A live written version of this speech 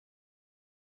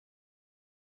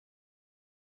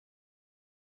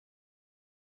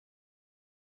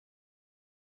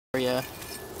area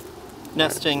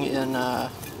nesting in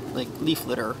like leaf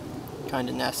litter kind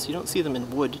of nests. You don't see them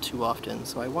in wood too often,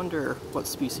 so I wonder what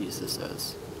species this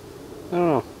is. I don't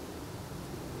know.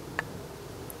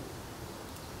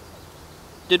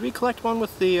 Did we collect one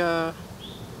with the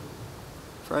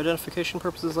for identification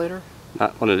purposes later?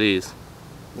 Not one of these.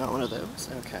 Not one of those?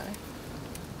 Okay.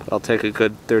 But I'll take a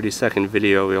good 30-second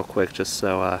video real quick just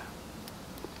so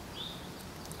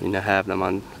we have them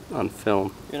on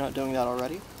film. You're not doing that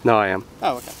already? No, I am.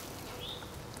 Oh, okay.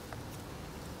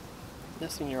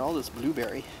 Nesting near all this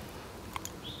blueberry.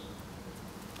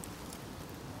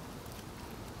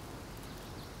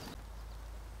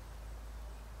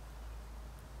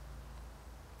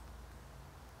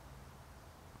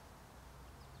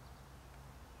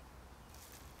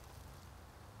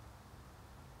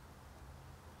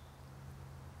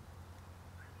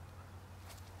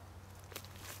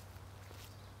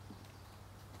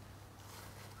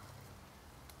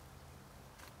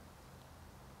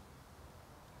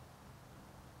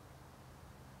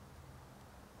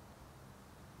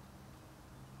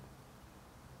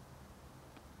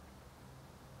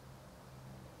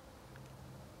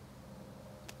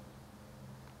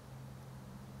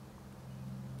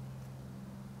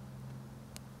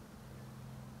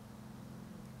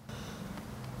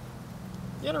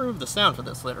 You gotta remove the sound for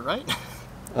this later, right?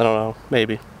 I don't know.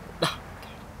 Maybe. Okay. I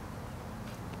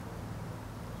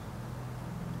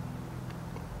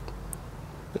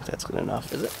think that's good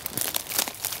enough. Is it?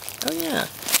 Oh yeah.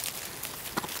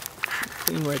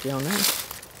 Clean right down there.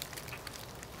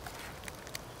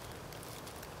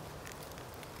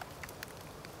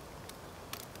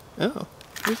 Oh,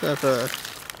 these have a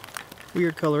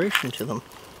weird coloration to them.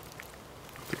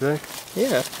 Do they?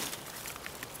 Yeah.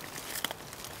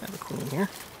 Have a clean here.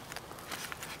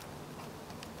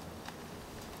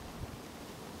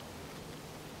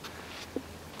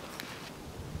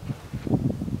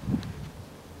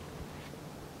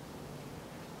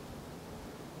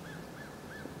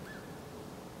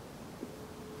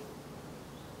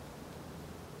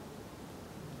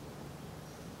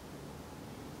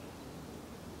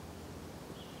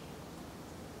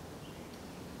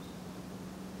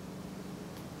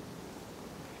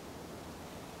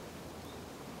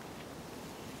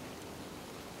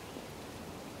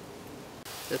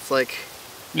 It's like...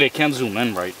 Yeah, it can't zoom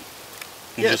in right.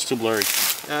 It's just too blurry.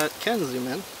 It can zoom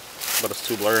in. But it's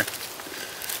too blurry.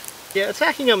 Yeah,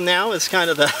 attacking them now is kind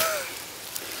of the...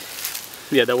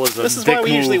 Yeah, that was a This is why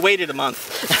we move. usually waited a month.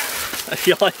 I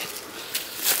feel like...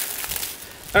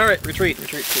 Alright, retreat,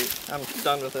 retreat, retreat. I'm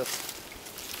done with this.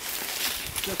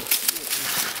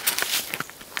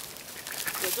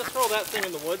 Yeah, just throw that thing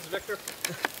in the woods, Victor.